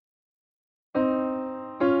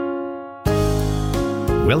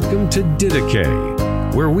Welcome to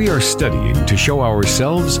Didache, where we are studying to show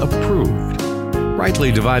ourselves approved,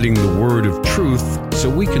 rightly dividing the word of truth so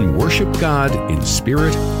we can worship God in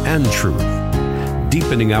spirit and truth,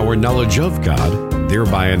 deepening our knowledge of God,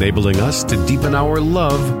 thereby enabling us to deepen our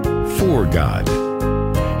love for God.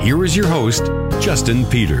 Here is your host, Justin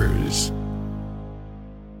Peters.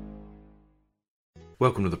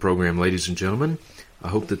 Welcome to the program, ladies and gentlemen. I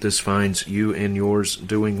hope that this finds you and yours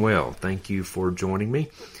doing well. Thank you for joining me.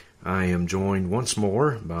 I am joined once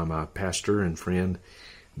more by my pastor and friend,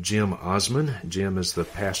 Jim Osman. Jim is the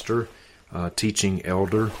pastor, teaching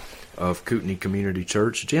elder of Kootenai Community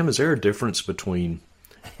Church. Jim, is there a difference between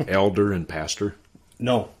elder and pastor?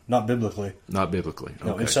 No, not biblically. Not biblically. Okay.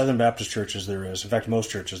 No, in Southern Baptist churches there is. In fact, most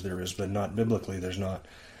churches there is, but not biblically there's not.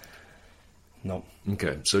 No.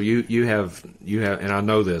 Okay, so you have, and I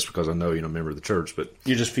know this because I know you're a member of the church, but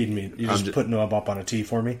you're just feeding me. You're just putting them up on a tee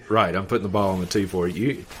for me. Right, I'm putting the ball on the tee for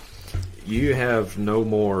you. You have no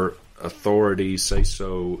more authority, say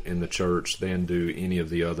so, in the church than do any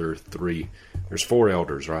of the other three. There's 4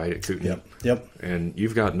 elders, right, at Kootenai? Yep. And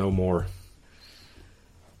you've got no more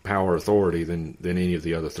power, authority than any of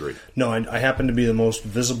the other 3. No, I happen to be the most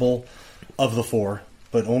visible of the 4,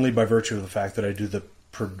 but only by virtue of the fact that I do the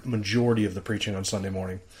majority of the preaching on Sunday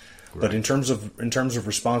morning. Right. But in terms of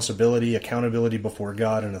responsibility, accountability before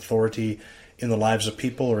God, and authority in the lives of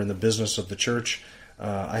people or in the business of the church,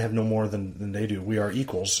 I have no more than they do. We are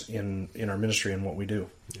equals in our ministry and what we do.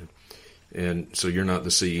 Yeah. And so you're not the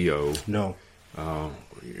CEO. No.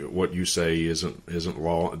 What you say isn't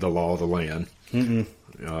the law of the land.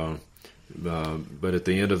 But at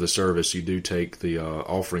the end of the service, you do take the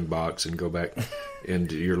offering box and go back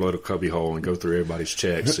into your little cubby hole and go through everybody's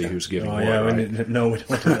checks, see who's giving what. Right? No, we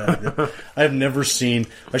don't do that. I've never seen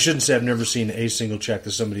a single check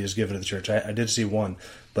that somebody has given to the church. I did see one,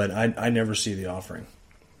 but I never see the offering.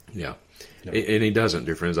 Yeah. No. And he doesn't,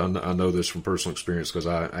 dear friends. I know this from personal experience because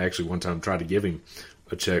I actually one time tried to give him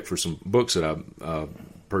a check for some books that I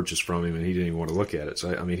purchased from him, and he didn't even want to look at it.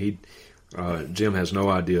 So, I mean, Jim has no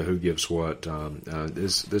idea who gives what.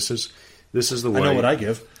 This is the way. I know what I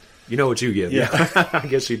give. You know what you give. Yeah. I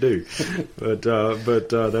guess you do. But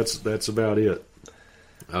that's about it.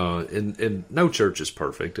 And no church is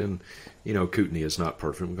perfect, and Kootenai is not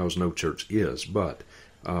perfect because no church is. But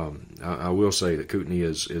I will say that Kootenai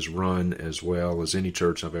is run as well as any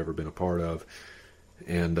church I've ever been a part of,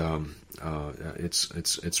 and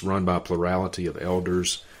it's run by a plurality of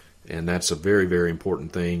elders. And that's a very, very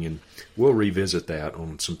important thing, and we'll revisit that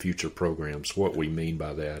on some future programs, what we mean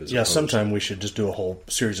by that. Sometime we should just do a whole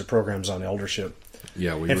series of programs on eldership.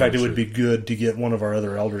 Yeah, in fact, it would be good to get one of our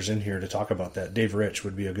other elders in here to talk about that. Dave Rich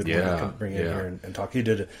would be a good one to bring in here and talk. He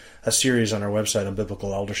did a series on our website on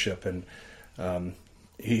biblical eldership, and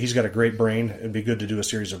he's got a great brain. It'd be good to do a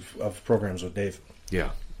series of programs with Dave.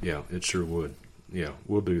 Yeah, it sure would. Yeah,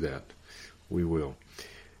 we'll do that. We will.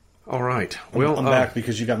 All right. Well, I'm back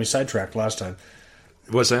because you got me sidetracked last time.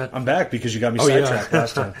 What's that? I'm back because you got me sidetracked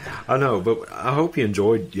last time. I know, but I hope you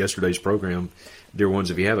enjoyed yesterday's program, dear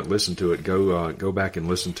ones. If you haven't listened to it, go back and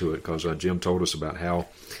listen to it because Jim told us about how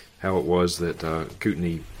it was that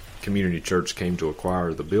Kootenai Community Church came to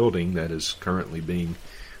acquire the building that is currently being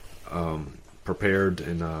prepared,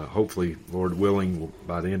 and hopefully, Lord willing,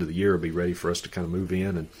 by the end of the year, it'll be ready for us to kind of move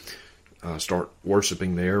in and start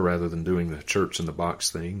worshiping there rather than doing the church in the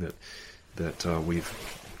box thing that we've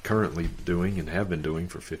currently doing and have been doing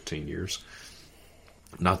for 15 years.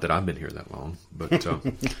 Not that I've been here that long, but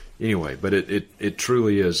anyway. But it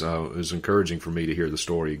truly is encouraging for me to hear the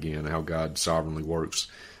story again, how God sovereignly works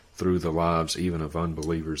through the lives even of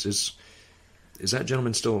unbelievers. Is that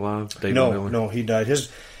gentleman still alive, David Miller? No, he died.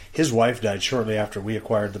 His wife died shortly after we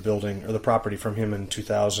acquired the building or the property from him in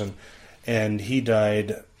 2000, and he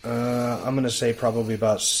died. I'm going to say probably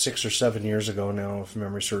about 6 or 7 years ago now, if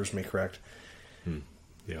memory serves me correct.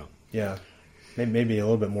 Yeah, maybe a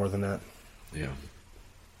little bit more than that. Yeah,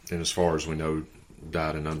 and as far as we know,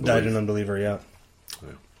 died in unbelief. Died in unbeliever, yeah.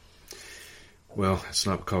 Well, it's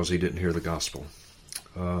not because he didn't hear the gospel.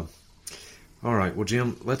 All right, well,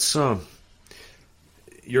 Jim, let's.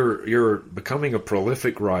 You're becoming a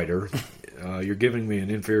prolific writer. You're giving me an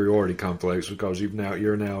inferiority complex because you've got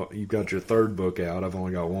your 3rd book out. I've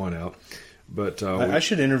only got 1 out, but I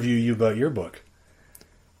should interview you about your book.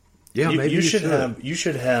 Yeah, maybe you should have. You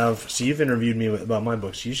should have. See, you've interviewed me about my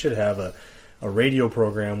books. You should have a radio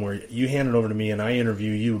program where you hand it over to me and I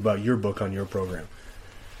interview you about your book on your program.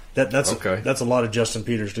 That's okay. That's a lot of Justin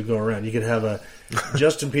Peters to go around. You could have a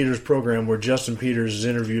Justin Peters program where Justin Peters is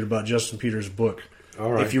interviewed about Justin Peters' book.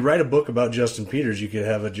 All right. If you write a book about Justin Peters, you could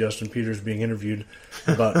have a Justin Peters being interviewed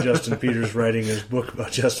about Justin Peters writing his book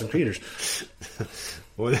about Justin Peters.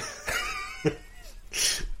 What?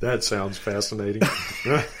 That sounds fascinating.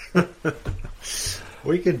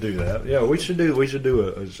 We can do that. Yeah, we should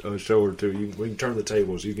do a show or two. We can turn the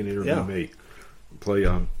tables. You can interview me. Play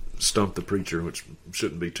Stump the Preacher, which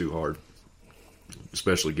shouldn't be too hard,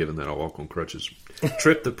 especially given that I walk on crutches.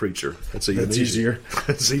 Trip the Preacher. That's easier.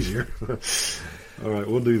 That's easier. All right,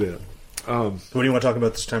 we'll do that. What do you want to talk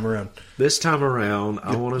about this time around? This time around,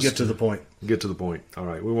 I want to get to the point. Get to the point. All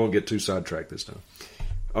right, we won't get too sidetracked this time.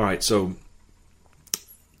 All right, so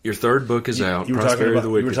your third book is out. You were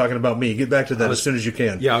talking about me. Get back to that as soon as you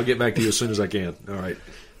can. Yeah, I'll get back to you as soon as I can.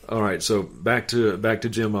 All right. So back to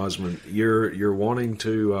Jim Osmond. You're wanting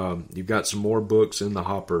to. You've got some more books in the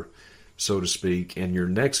hopper, so to speak, and your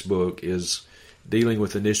next book is dealing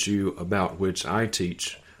with an issue about which I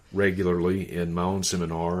teach regularly in my own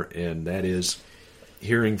seminar, and that is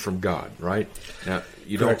hearing from God. Right now,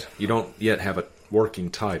 you don't yet have a working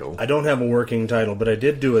title. I don't have a working title, but I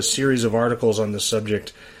did do a series of articles on this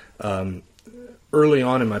subject early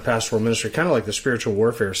on in my pastoral ministry, kind of like the spiritual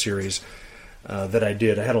warfare series that I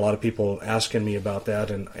did. I had a lot of people asking me about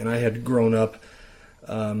that, and I had grown up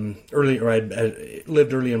early, or I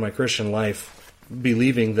lived early in my Christian life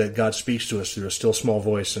believing that God speaks to us through a still small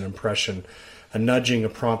voice, an impression, a nudging, a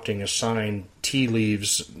prompting, a sign, tea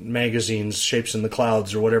leaves, magazines, shapes in the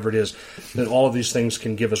clouds, or whatever it is, that all of these things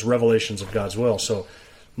can give us revelations of God's will. So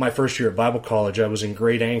my first year at Bible college, I was in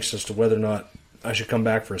great angst as to whether or not I should come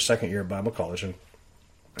back for a second year at Bible college, and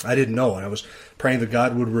I didn't know, and I was praying that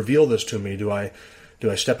God would reveal this to me. Do I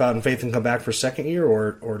step out in faith and come back for a second year,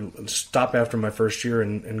 or stop after my first year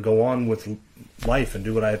and go on with life and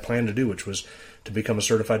do what I had planned to do, which was to become a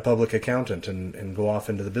certified public accountant and go off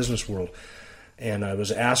into the business world? And I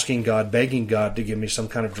was asking God, begging God to give me some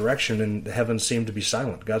kind of direction, and the heavens seemed to be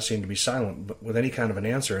silent. God seemed to be silent but with any kind of an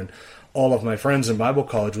answer. And all of my friends in Bible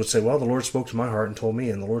college would say, well, the Lord spoke to my heart and told me,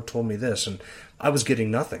 and the Lord told me this. And I was getting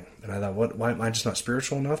nothing. And I thought, why am I just not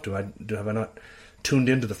spiritual enough? Have I not tuned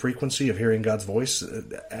into the frequency of hearing God's voice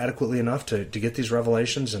adequately enough to get these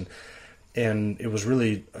revelations? And it was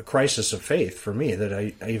really a crisis of faith for me that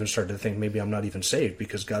I even started to think maybe I'm not even saved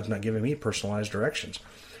because God's not giving me personalized directions.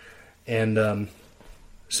 And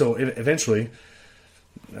so eventually,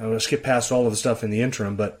 I'm going to skip past all of the stuff in the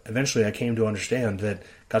interim, but eventually I came to understand that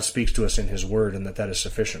God speaks to us in His Word and that is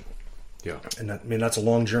sufficient. Yeah. And that's a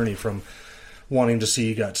long journey from wanting to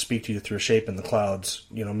see God speak to you through a shape in the clouds,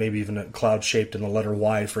 maybe even a cloud shaped in the letter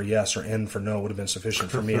Y for yes or N for no would have been sufficient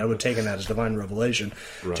for me. I would have taken that as divine revelation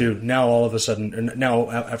to now all of a sudden, now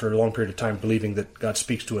after a long period of time, believing that God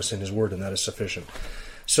speaks to us in His Word and that is sufficient.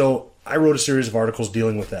 So I wrote a series of articles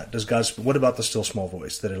dealing with that. What about the still small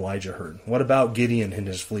voice that Elijah heard? What about Gideon and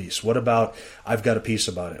his fleece? What about I've got a piece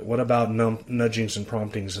about it? What about nudgings and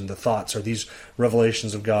promptings and the thoughts? Are these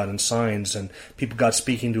revelations of God and signs and God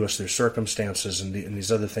speaking to us through circumstances and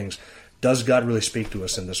these other things? Does God really speak to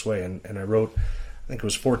us in this way? And I wrote, I think it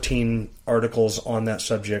was 14 articles on that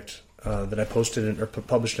subject that I posted or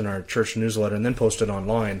published in our church newsletter and then posted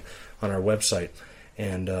online on our website.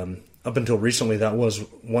 And up until recently, that was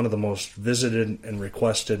one of the most visited and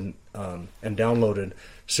requested and downloaded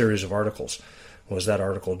series of articles. Was those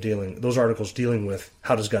articles dealing with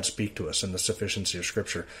how does God speak to us and the sufficiency of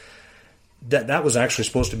Scripture? That was actually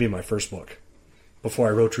supposed to be my first book. Before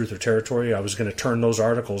I wrote Truth or Territory, I was going to turn those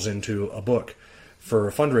articles into a book for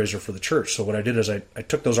a fundraiser for the church. So what I did is I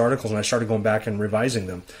took those articles and I started going back and revising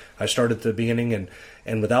them. I started at the beginning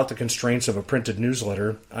and without the constraints of a printed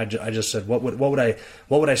newsletter, I just said, what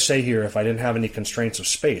would I say here if I didn't have any constraints of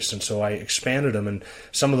space? And so I expanded them, and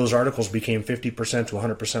some of those articles became 50% to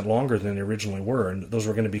 100% longer than they originally were, and those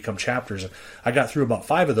were going to become chapters. I got through about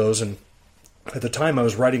 5 of those, and at the time, I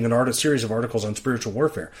was writing a series of articles on spiritual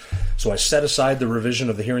warfare. So I set aside the revision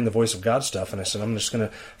of the hearing the voice of God stuff, and I said, I'm just going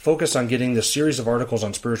to focus on getting this series of articles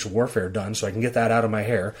on spiritual warfare done so I can get that out of my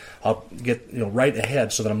hair. I'll get right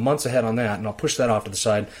ahead so that I'm months ahead on that, and I'll push that off to the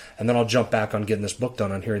side, and then I'll jump back on getting this book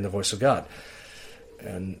done on hearing the voice of God.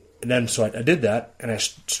 And then so I did that, and I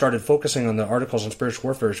started focusing on the articles on spiritual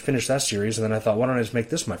warfare, finished that series, and then I thought, why don't I just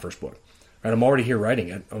make this my first book? Right, I'm already here writing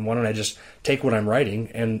it, and why don't I just take what I'm writing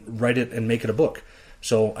and write it and make it a book?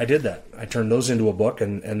 So I did that. I turned those into a book,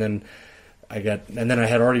 and then I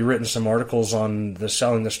had already written some articles on the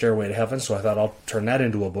selling the stairway to heaven. So I thought I'll turn that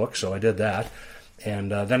into a book. So I did that,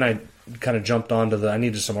 and then I kind of jumped onto I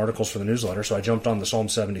needed some articles for the newsletter, so I jumped on the Psalm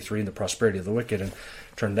 73 and the prosperity of the wicked and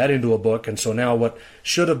turned that into a book. And so now what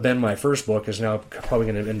should have been my first book is now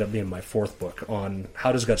probably going to end up being my 4th book on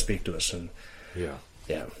how does God speak to us. And yeah.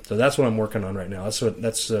 Yeah, so that's what I'm working on right now. That's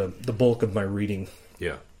the bulk of my reading.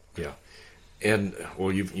 Yeah, yeah. And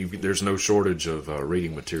well, there's no shortage of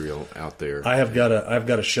reading material out there. I've got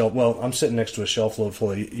a shelf. Well, I'm sitting next to a shelf load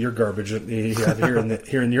full of your garbage you have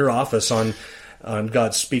here in your office on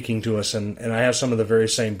God speaking to us, and I have some of the very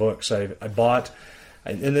same books I bought.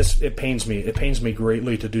 And it pains me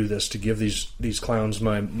greatly to do this, to give these clowns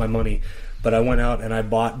my money. But I went out and I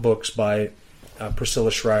bought books by Priscilla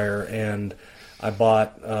Schreier, and I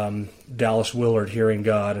bought Dallas Willard, Hearing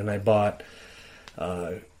God, and I bought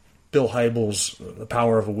Bill Hybels' The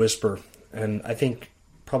Power of a Whisper, and I think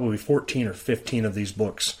probably 14 or 15 of these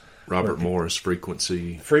books. Robert Morris,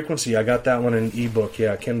 Frequency. Frequency, I got that one in ebook,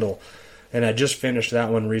 Kindle. And I just finished that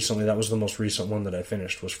one recently. That was the most recent one that I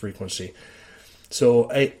finished, was Frequency. So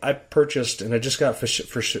I purchased, and I just got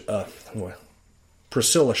Priscilla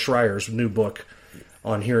Schreier's new book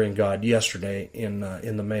on Hearing God yesterday in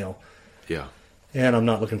the mail. Yeah. And I'm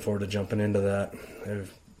not looking forward to jumping into that.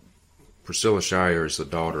 Priscilla Schreier is the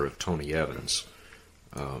daughter of Tony Evans.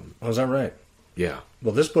 Is that right? Yeah.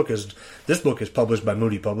 Well, this book is published by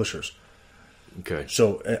Moody Publishers. Okay.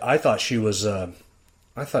 So I thought she was an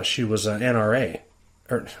NRA.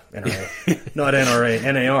 Or NRA. Not NRA,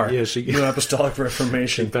 NAR. Yeah, New Apostolic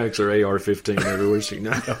Reformation. She packs her AR-15 everywhere she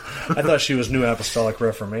goes. I thought she was New Apostolic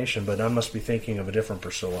Reformation, but I must be thinking of a different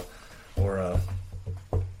Priscilla. Or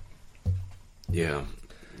Yeah.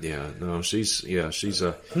 No, she's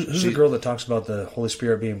a... Who's the girl that talks about the Holy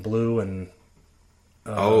Spirit being blue and...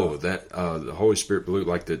 the Holy Spirit blue,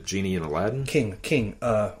 like the genie in Aladdin? King.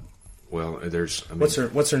 Well, there's...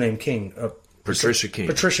 what's her name? King. Patricia King.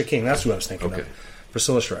 Patricia King, that's who I was thinking of.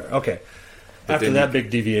 Priscilla Schreier. Okay. But after that big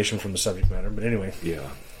deviation from the subject matter, but anyway. Yeah.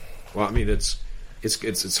 Well, I mean, it's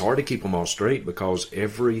hard to keep them all straight, because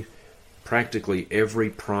practically every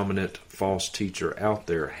prominent false teacher out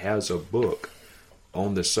there has a book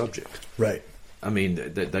on this subject. Right. I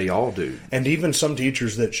mean, they all do. And even some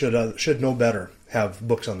teachers that should know better have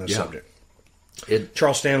books on this subject.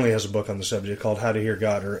 Charles Stanley has a book on the subject called How to Hear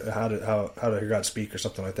God, or How to Hear God Speak, or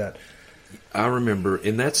something like that. I remember,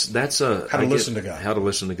 and that's How to Listen to God. How to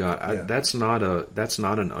Listen to God. Yeah. That's not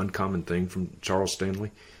an uncommon thing from Charles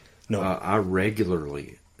Stanley. No, I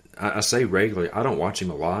say regularly. I don't watch him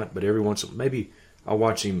a lot, but maybe I'll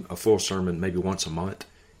watch him a full sermon maybe once a month.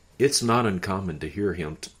 It's not uncommon to hear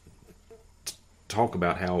him talk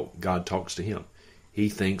about how God talks to him. He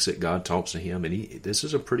thinks that God talks to him, and this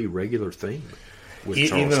is a pretty regular thing with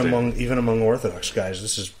Charles Stanley. Even among Orthodox guys.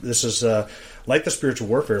 This is like the spiritual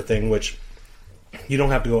warfare thing, which you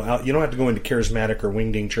don't have to go out. You don't have to go into charismatic or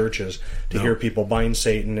wingding churches to hear people bind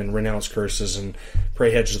Satan and renounce curses and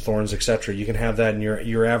pray hedges of thorns, etc. You can have that in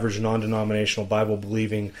your average non-denominational Bible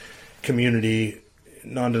believing community,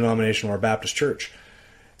 non-denominational or Baptist church.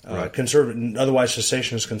 Right. Otherwise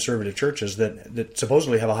cessationist conservative churches that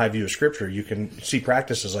supposedly have a high view of Scripture. You can see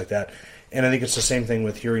practices like that. And I think it's the same thing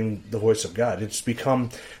with hearing the voice of God. It's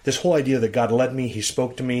become this whole idea that God led me, He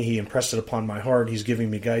spoke to me, He impressed it upon my heart, He's giving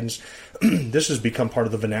me guidance. This has become part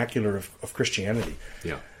of the vernacular of Christianity.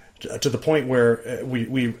 Yeah. To the point where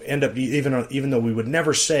we end up, even though we would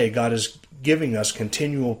never say God is giving us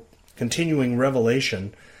continuing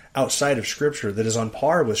revelation outside of Scripture that is on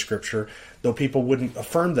par with Scripture, though people wouldn't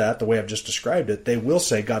affirm that the way I've just described it, they will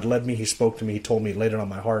say, God led me, He spoke to me, He told me, He laid it on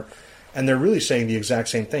my heart. And they're really saying the exact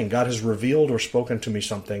same thing. God has revealed or spoken to me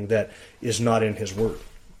something that is not in His Word.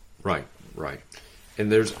 Right.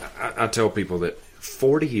 And I tell people that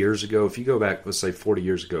 40 years ago, if you go back, let's say 40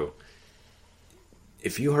 years ago,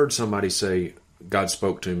 if you heard somebody say, God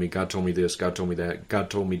spoke to me, God told me this, God told me that, God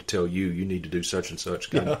told me to tell you need to do such and such,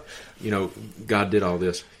 God, God did all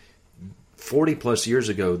this. 40 plus years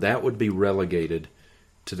ago, that would be relegated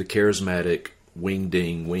to the charismatic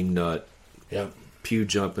wing-ding, wing-nut,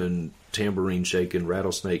 pew-jumping, tambourine shaking,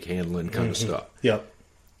 rattlesnake handling kind of stuff. Yep.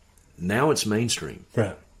 Now it's mainstream.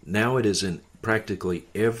 Right. Now it is in practically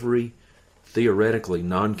every theoretically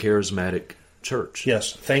non-charismatic church.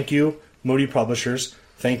 Yes. Thank you, Moody Publishers.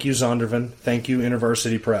 Thank you, Zondervan. Thank you,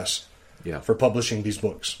 InterVarsity Press, for publishing these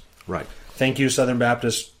books. Right. Thank you, Southern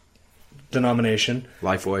Baptist Denomination.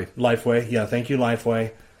 Lifeway. Yeah, thank you,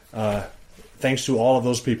 Lifeway. Thanks to all of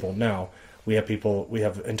those people. Now, we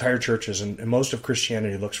have entire churches, and most of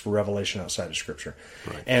Christianity looks for revelation outside of Scripture.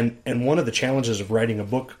 Right. And one of the challenges of writing a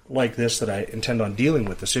book like this that I intend on dealing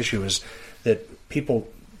with this issue is that people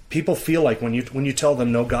feel like when you tell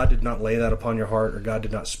them, no, God did not lay that upon your heart, or God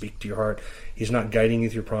did not speak to your heart, He's not guiding you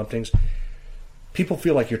through promptings, people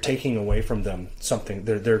feel like you're taking away from them something,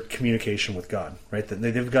 their communication with God, right?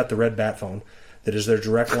 They've got the red bat phone. that is their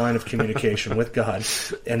direct line of communication with God.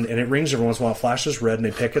 And it rings every once in a while, it flashes red, and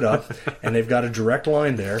they pick it up, and they've got a direct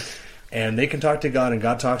line there. And they can talk to God, and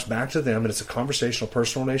God talks back to them, and it's a conversational,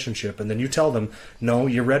 personal relationship. And then you tell them, no,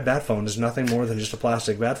 your red bat phone is nothing more than just a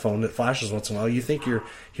plastic bat phone that flashes once in a while. You think you're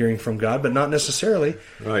hearing from God, but not necessarily.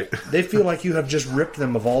 Right. They feel like you have just ripped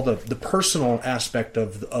them of all the personal aspect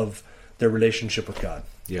of their relationship with God.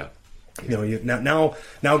 Yeah. Now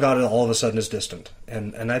God all of a sudden is distant.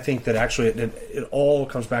 And I think that actually it all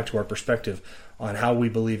comes back to our perspective on how we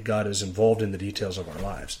believe God is involved in the details of our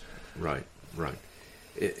lives. Right.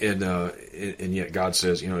 And yet God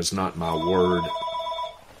says, it's not my word.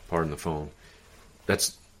 Pardon the phone.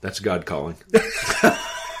 That's God calling.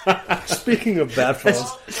 Speaking of bat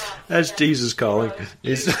phones, that's Jesus calling.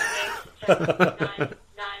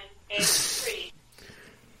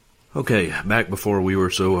 Okay, back before we were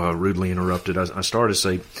so rudely interrupted, I started to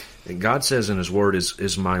say, God says in His Word,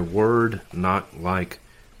 is my word not like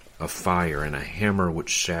a fire and a hammer which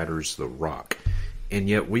shatters the rock? And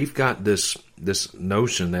yet we've got this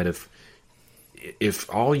notion that if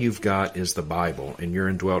all you've got is the Bible and you're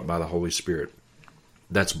indwelt by the Holy Spirit,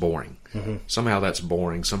 that's boring. Mm-hmm. Somehow that's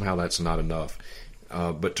boring. Somehow that's not enough.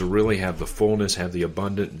 But to really have the fullness, have the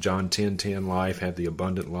abundant John 10:10 life, have the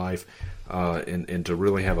abundant life, and to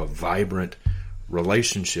really have a vibrant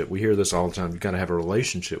relationship. We hear this all the time. You've got to have a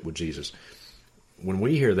relationship with Jesus. When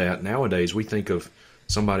we hear that nowadays, we think of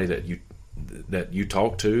somebody that you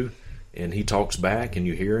talk to, and he talks back, and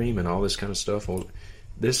you hear him, and all this kind of stuff. Well,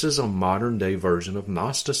 this is a modern day version of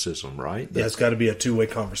Gnosticism, right? Yeah, it's got to be a two-way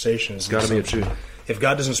conversation. It's got to be a two. If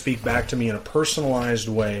God doesn't speak back to me in a personalized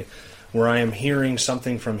way, where I am hearing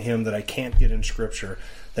something from Him that I can't get in Scripture,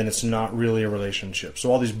 then it's not really a relationship.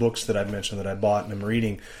 So all these books that I've mentioned that I bought and I'm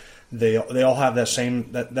reading, they all have that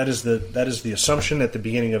same that is the assumption at the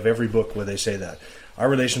beginning of every book where they say that our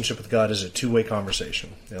relationship with God is a two-way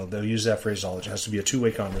conversation. They'll use that phraseology. It has to be a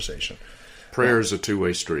two-way conversation. Prayer is a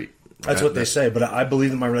two-way street. That's what they say, but I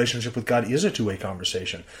believe that my relationship with God is a two-way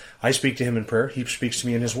conversation. I speak to Him in prayer. He speaks to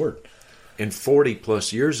me in His Word. And 40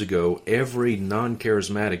 plus years ago, every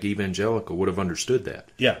non-charismatic evangelical would have understood that.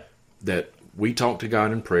 Yeah. That we talk to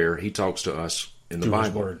God in prayer, He talks to us in the Through Bible.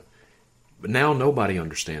 His Word. But now nobody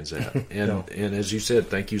understands that. And No. and as you said,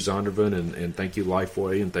 thank you Zondervan, and thank you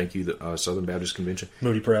Lifeway, and thank you the Southern Baptist Convention.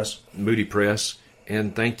 Moody Press.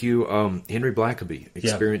 And thank you Henry Blackaby,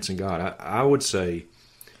 Experiencing God. I would say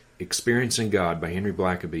Experiencing God by Henry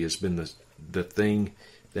Blackaby has been the thing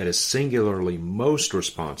that is singularly most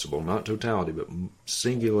responsible, not totality, but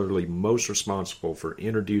singularly most responsible for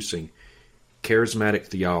introducing charismatic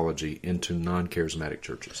theology into non-charismatic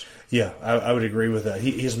churches. Yeah, I would agree with that.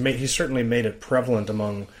 He's certainly made it prevalent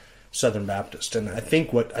among Southern Baptists, and I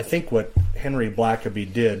think what Henry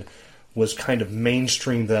Blackaby did was kind of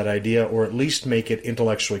mainstream that idea, or at least make it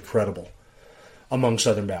intellectually credible among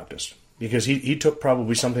Southern Baptists, because he took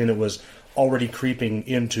probably something that was already creeping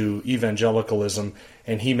into evangelicalism,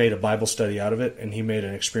 and he made a Bible study out of it, and he made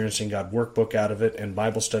an Experiencing God workbook out of it, and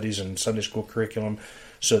Bible studies and Sunday school curriculum,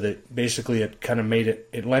 so that basically it kind of made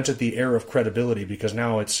it lent it the air of credibility, because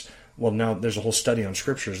now now there's a whole study on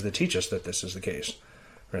scriptures that teach us that this is the case.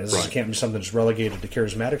 Right? This can't be something that's relegated to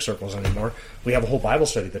charismatic circles anymore. We have a whole Bible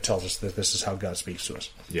study that tells us that this is how God speaks to us.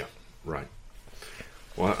 Yeah, right.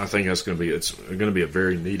 Well, I think it's going to be a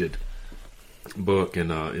very needed book,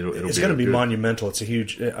 and it's going to be monumental. It's a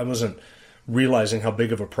huge. I wasn't realizing how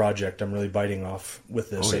big of a project I'm really biting off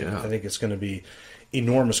with this. Oh, yeah. I think it's going to be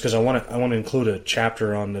enormous, because I want to include a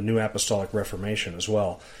chapter on the New Apostolic Reformation as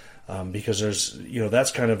well, because there's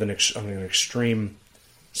that's kind of an extreme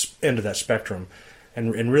end of that spectrum,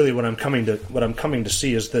 and really what I'm coming to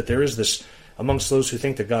see is that there is this amongst those who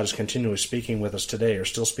think that God is continually speaking with us today, or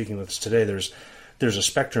still speaking with us today. There's a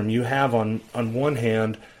spectrum. You have on one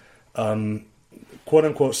hand, quote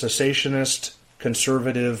unquote cessationist,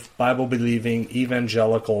 conservative, Bible believing,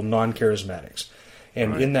 evangelical, non-charismatics,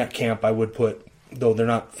 and in that camp I would put, though they're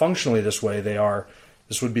not functionally this way,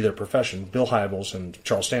 this would be their profession, Bill Hybels and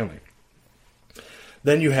Charles Stanley.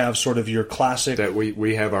 Then you have sort of your classic... That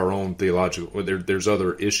we have our own theological... There's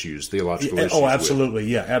other issues, theological issues. Oh, absolutely,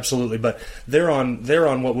 yeah, absolutely. But they're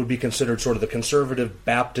on what would be considered sort of the conservative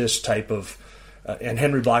Baptist type of... and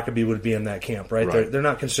Henry Blackaby would be in that camp, right? They're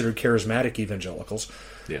not considered charismatic evangelicals.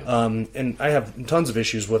 Yeah. And I have tons of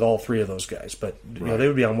issues with all three of those guys, but they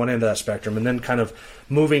would be on one end of that spectrum. And then kind of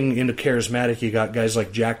moving into charismatic, you got guys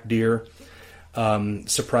like Jack Deere,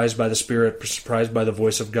 Surprised by the Spirit, Surprised by the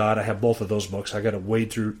Voice of God. I have both of those books. I got to wade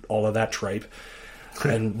through all of that tripe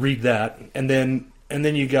and read that. And then and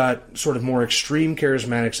then you got sort of more extreme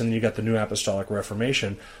charismatics, and then you got the New Apostolic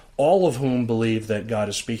Reformation, all of whom believe that God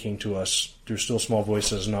is speaking to us through still small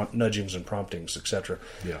voices, not nudgings and promptings, etc.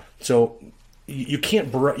 Yeah. So you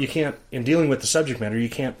can't, in dealing with the subject matter, you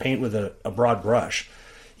can't paint with a broad brush.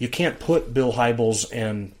 You can't put Bill Hybels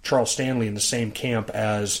and Charles Stanley in the same camp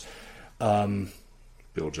as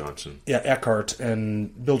Bill Johnson. Yeah, Eckhart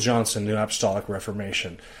and Bill Johnson, New Apostolic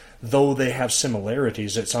Reformation. Though they have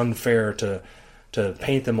similarities, it's unfair to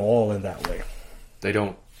paint them all in that way. They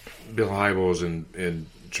don't. Bill Hybels and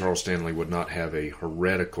Charles Stanley would not have a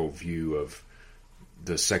heretical view of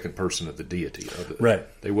the second person of the deity. Right.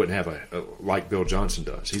 They wouldn't have a like Bill Johnson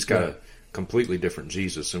does. He's got a completely different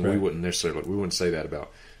Jesus, and we wouldn't say that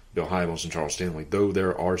about Bill Hybels and Charles Stanley, though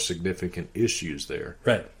there are significant issues there.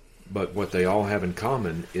 Right. But what they all have in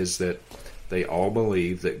common is that they all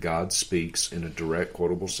believe that God speaks in a direct,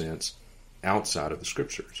 quotable sense outside of the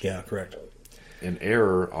Scriptures. Yeah, correct. And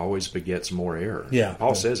error always begets more error. Yeah.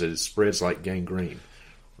 Paul says it spreads like gangrene,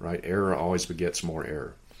 right? Error always begets more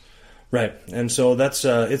error. Right. And so that's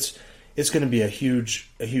it's going to be a huge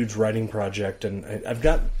writing project, and I've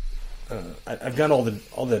got all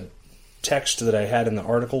the text that I had in the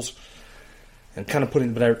articles. And kind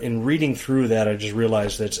of in reading through that, I just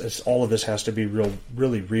realized that all of this has to be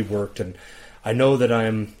really reworked. And I know that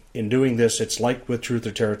in doing this, it's like with Truth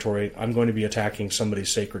or Territory, I'm going to be attacking somebody's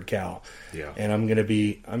sacred cow. Yeah. And I'm going to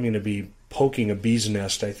be poking a bee's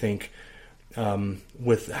nest, I think,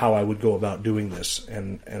 with how I would go about doing this.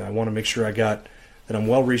 And I want to make sure that I'm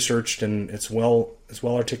well researched and it's well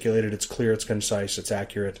articulated, it's clear, it's concise, it's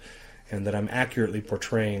accurate, and that I'm accurately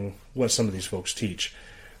portraying what some of these folks teach.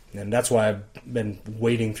 And that's why I've been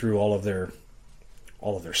wading through all of their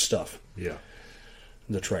stuff. Yeah,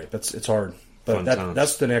 that's right. It's hard, but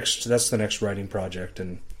that's the next writing project.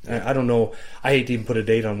 And yeah. I don't know. I hate to even put a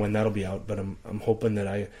date on when that'll be out, but I'm hoping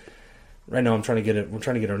that right now we're trying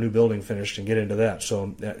to get our new building finished and get into that.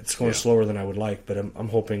 So it's going slower than I would like, but I'm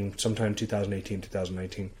hoping sometime 2018,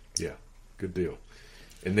 2019. Yeah, good deal.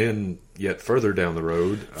 And then, yet further down the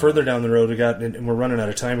road, we got, and we're running out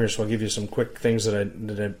of time here, so I'll give you some quick things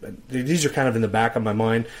these are kind of in the back of my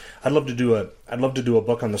mind. I'd love to do a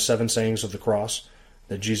book on the 7 sayings of the cross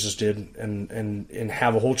that Jesus did, and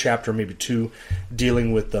have a whole chapter, maybe 2,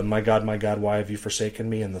 dealing with the "My God, why have you forsaken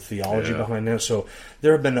me?" and the theology behind that. So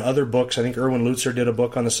there have been other books. I think Erwin Lutzer did a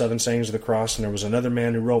book on the 7 sayings of the cross, and there was another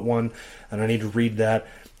man who wrote one, and I need to read that.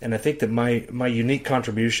 And I think that my unique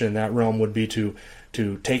contribution in that realm would be to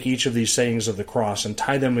take each of these sayings of the cross and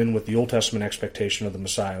tie them in with the Old Testament expectation of the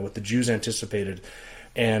Messiah, what the Jews anticipated,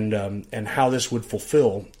 and how this would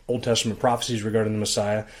fulfill Old Testament prophecies regarding the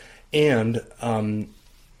Messiah, and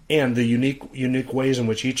the unique ways in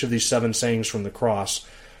which each of these 7 sayings from the cross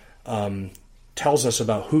tells us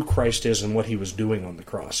about who Christ is and what He was doing on the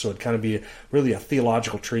cross. So it'd kind of be really a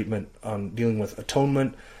theological treatment on dealing with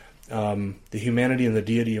atonement, the humanity and the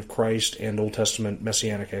deity of Christ, and Old Testament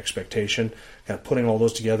messianic expectation, kind of putting all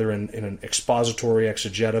those together in an expository,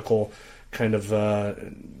 exegetical kind of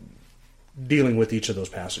dealing with each of those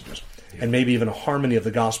passages, and maybe even a harmony of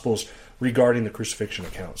the Gospels regarding the crucifixion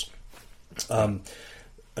accounts.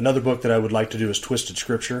 Another book that I would like to do is Twisted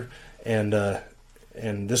Scripture, and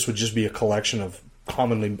this would just be a collection of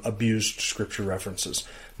commonly abused Scripture references.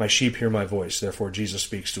 My sheep hear my voice, therefore Jesus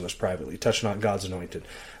speaks to us privately. Touch not God's anointed.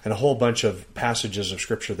 And a whole bunch of passages of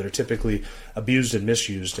Scripture that are typically abused and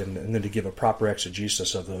misused, and then to give a proper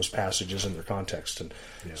exegesis of those passages in their context. And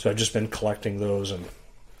so I've just been collecting those, and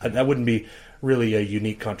that wouldn't be really a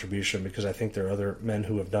unique contribution, because I think there are other men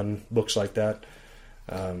who have done books like that.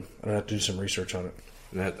 I'd have to do some research on it.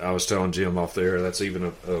 That I was telling Jim off there, that's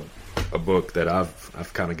even a book that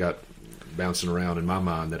I've kind of got bouncing around in my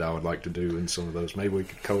mind that I would like to do in some of those. Maybe we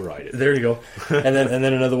could co-write it. There you go. and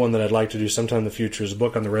then another one that I'd like to do sometime in the future is a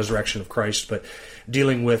book on the resurrection of Christ, but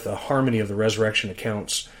dealing with a harmony of the resurrection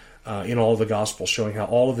accounts in all the Gospels, showing how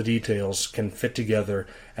all of the details can fit together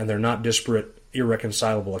and they're not disparate,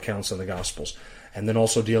 irreconcilable accounts of the Gospels. And then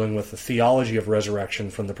also dealing with the theology of resurrection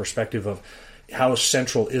from the perspective of how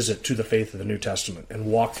central is it to the faith of the New Testament, and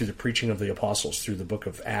walk through the preaching of the apostles through the book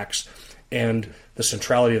of Acts, and the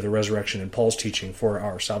centrality of the resurrection in Paul's teaching for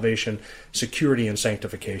our salvation, security, and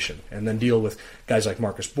sanctification. And then deal with guys like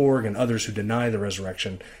Marcus Borg and others who deny the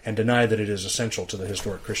resurrection and deny that it is essential to the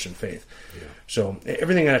historic Christian faith. Yeah. So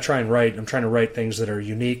everything that I try and write, I'm trying to write things that are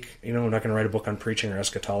unique. I'm not going to write a book on preaching or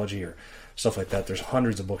eschatology or stuff like that. There's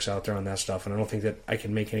hundreds of books out there on that stuff, and I don't think that I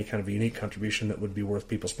can make any kind of a unique contribution that would be worth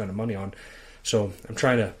people spending money on. So I'm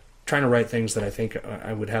trying to write things that I think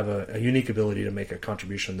I would have a unique ability to make a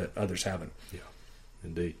contribution that others haven't. Yeah,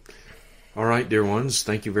 indeed. All right, dear ones,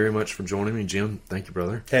 thank you very much for joining me. Jim, thank you,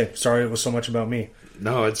 brother. Hey, sorry it was so much about me.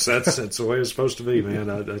 No, that's the way it's supposed to be, man.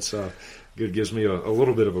 That's good. Gives me a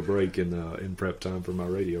little bit of a break in prep time for my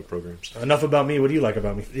radio programs. Enough about me. What do you like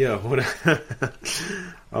about me? Yeah.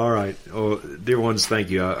 All right. Oh, dear ones, thank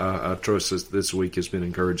you. I trust this week has been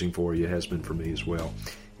encouraging for you. It has been for me as well.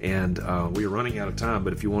 And we are running out of time,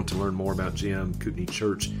 but if you want to learn more about Jim, Kootenai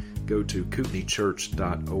Church, go to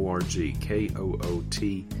kootenaichurch.org,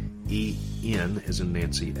 KOOTEN as in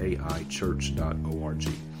Nancy, AI, church.org.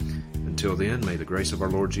 Until then, may the grace of our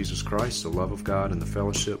Lord Jesus Christ, the love of God, and the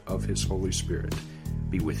fellowship of His Holy Spirit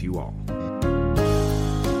be with you all.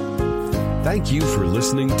 Thank you for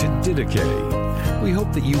listening to Didache. We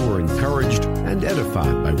hope that you were encouraged and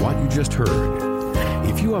edified by what you just heard.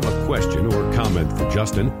 If you have a question or comment for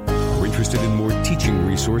Justin, are interested in more teaching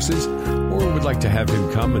resources, or would like to have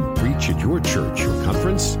him come and preach at your church or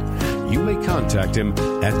conference, you may contact him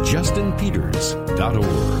at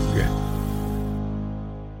justinpeters.org.